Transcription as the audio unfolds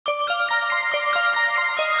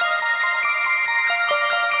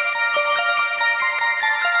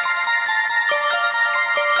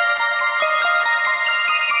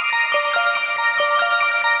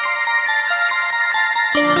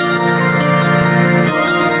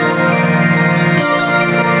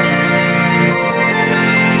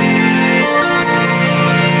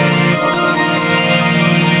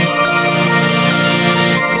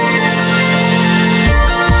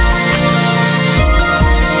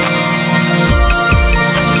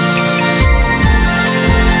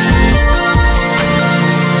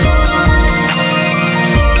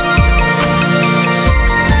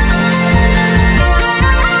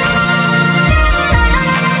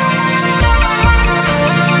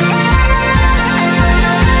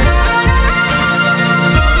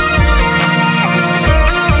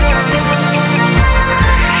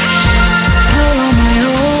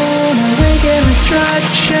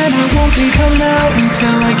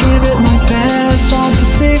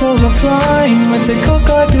at the coast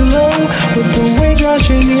guard below, with the waves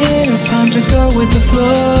rushing in. It's time to go with the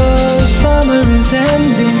flow. Summer is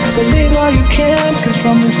ending, so leave while you can, cause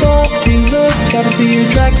from this lofty look, gotta see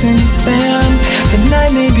your tracks in the sand. The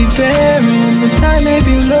night may be barren, the time may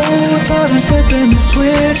be low, but I'm flipping the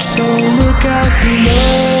switch, so look out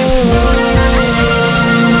below.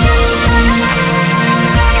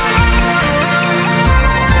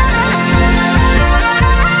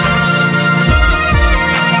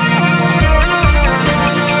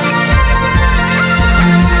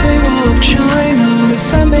 China, the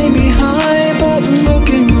sun may be high, but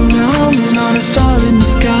looking around, there's not a star in the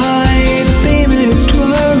sky. The beam is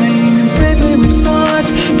twirling, and bravely we sought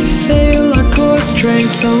to sail our course straight,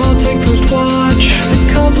 so I'll take first watch. The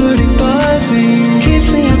comforting